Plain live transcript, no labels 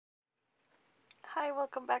Hi,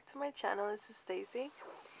 welcome back to my channel. This is Stacy,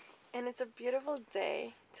 and it's a beautiful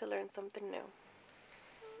day to learn something new.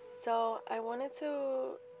 So I wanted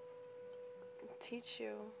to teach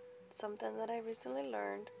you something that I recently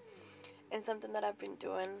learned and something that I've been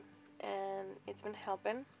doing, and it's been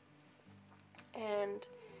helping. And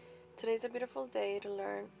today's a beautiful day to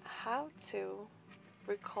learn how to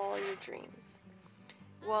recall your dreams.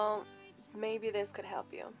 Well, maybe this could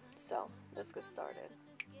help you. So let's get started.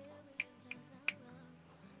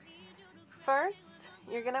 First,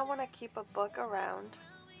 you're gonna want to keep a book around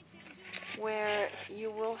where you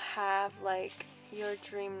will have like your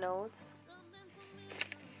dream notes,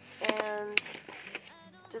 and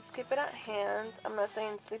just keep it at hand. I'm not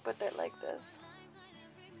saying sleep with it like this,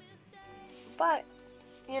 but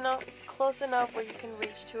close enough where you can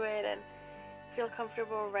reach to it and feel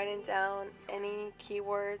comfortable writing down any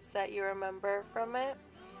keywords that you remember from it.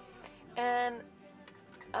 And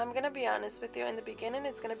I'm gonna be honest with you, in the beginning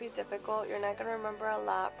it's gonna be difficult. You're not gonna remember a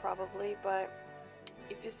lot probably, but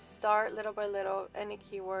if you start little by little, any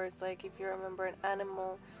keywords, like if you remember an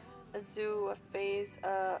animal, a zoo, a face,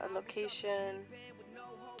 a location,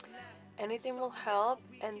 anything will help.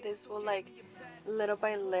 And this will, like, little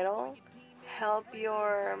by little help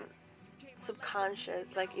your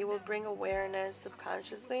subconscious, like it will bring awareness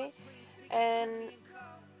subconsciously, and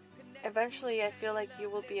eventually I feel like you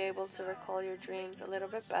will be able to recall your dreams a little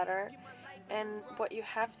bit better. And what you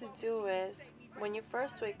have to do is, when you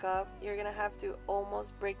first wake up, you're gonna have to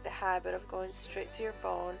almost break the habit of going straight to your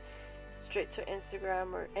phone, straight to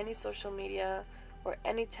Instagram or any social media or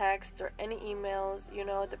any texts or any emails,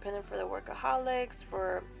 depending for the workaholics,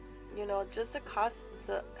 for just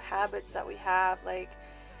the habits that we have, like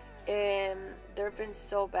they've been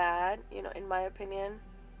so bad, in my opinion,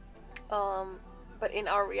 but in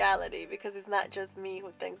our reality, because it's not just me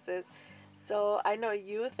who thinks this. So I know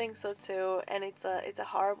you think so too, and it's a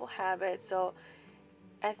horrible habit. So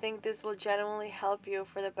I think this will genuinely help you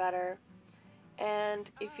for the better.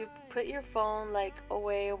 And if you put your phone like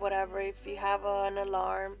away or whatever, if you have an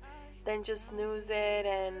alarm, then just snooze it,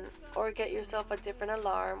 or get yourself a different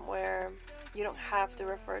alarm where you don't have to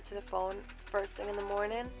refer to the phone first thing in the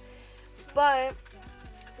morning. But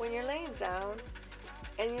when you're laying down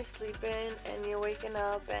and you're sleeping and you're waking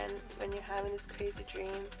up and when you're having this crazy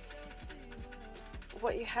dream,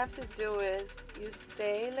 what you have to do is you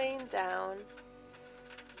stay laying down,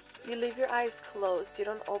 you leave your eyes closed, you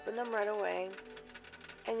don't open them right away,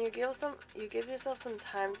 and you give yourself some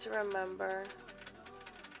time to remember.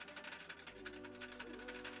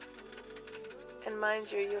 And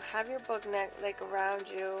mind you, you have your book neck like around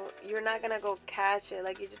you. You're not gonna go catch it.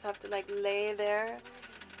 Like, you just have to like lay there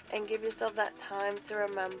and give yourself that time to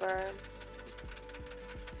remember.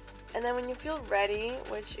 And then when you feel ready,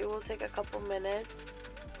 which it will take a couple minutes,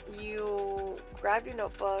 you grab your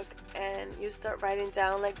notebook and you start writing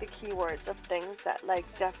down like the keywords of things that like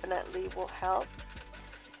definitely will help.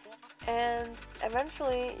 And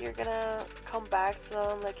eventually you're gonna come back to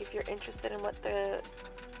them, like if you're interested in what the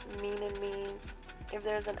meaning means. If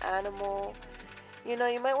there's an animal, you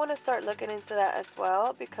might want to start looking into that as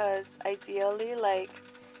well, because ideally, like,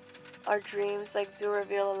 our dreams like do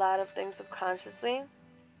reveal a lot of things subconsciously.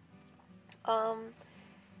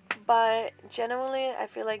 But genuinely, I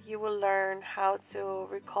feel like you will learn how to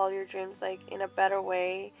recall your dreams like in a better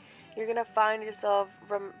way. You're gonna find yourself,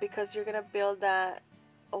 because you're gonna build that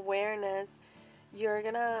awareness, you're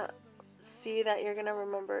gonna see that you're gonna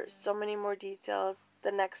remember so many more details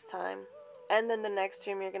the next time. And then the next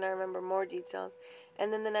dream you're gonna remember more details,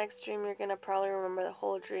 and then the next dream you're gonna probably remember the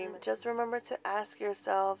whole dream. Just remember to ask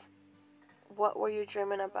yourself, what were you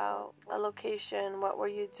dreaming about? A location, what were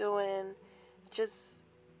you doing? Just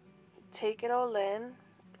take it all in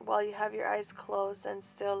while you have your eyes closed and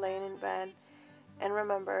still laying in bed. And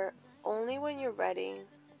remember, only when you're ready,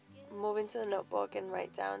 move into the notebook and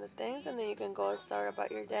write down the things, and then you can go and start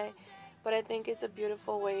about your day. But I think it's a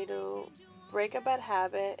beautiful way to break a bad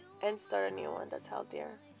habit and start a new one that's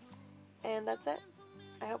healthier. And that's it.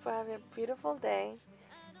 I hope you have a beautiful day.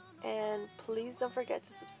 And please don't forget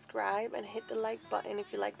to subscribe and hit the like button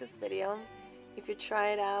if you like this video. If you try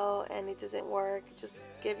it out and it doesn't work, just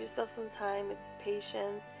give yourself some time. It's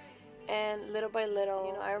patience. And little by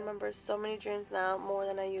little, I remember so many dreams now, more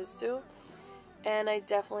than I used to. And I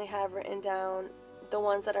definitely have written down the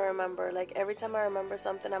ones that I remember. Like, every time I remember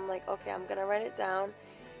something, I'm like, okay, I'm gonna write it down.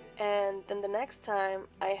 And then the next time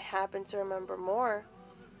I happen to remember more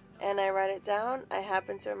and I write it down, I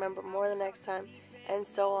happen to remember more the next time, and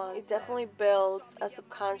so on. It definitely builds a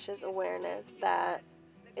subconscious awareness that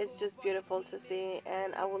is just beautiful to see,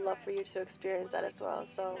 and I would love for you to experience that as well.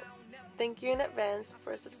 So thank you in advance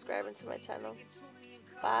for subscribing to my channel.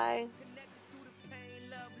 Bye.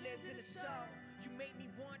 You make me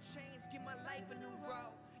want change, give my life a new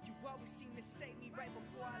road. You always seem to save me right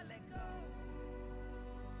before I let go.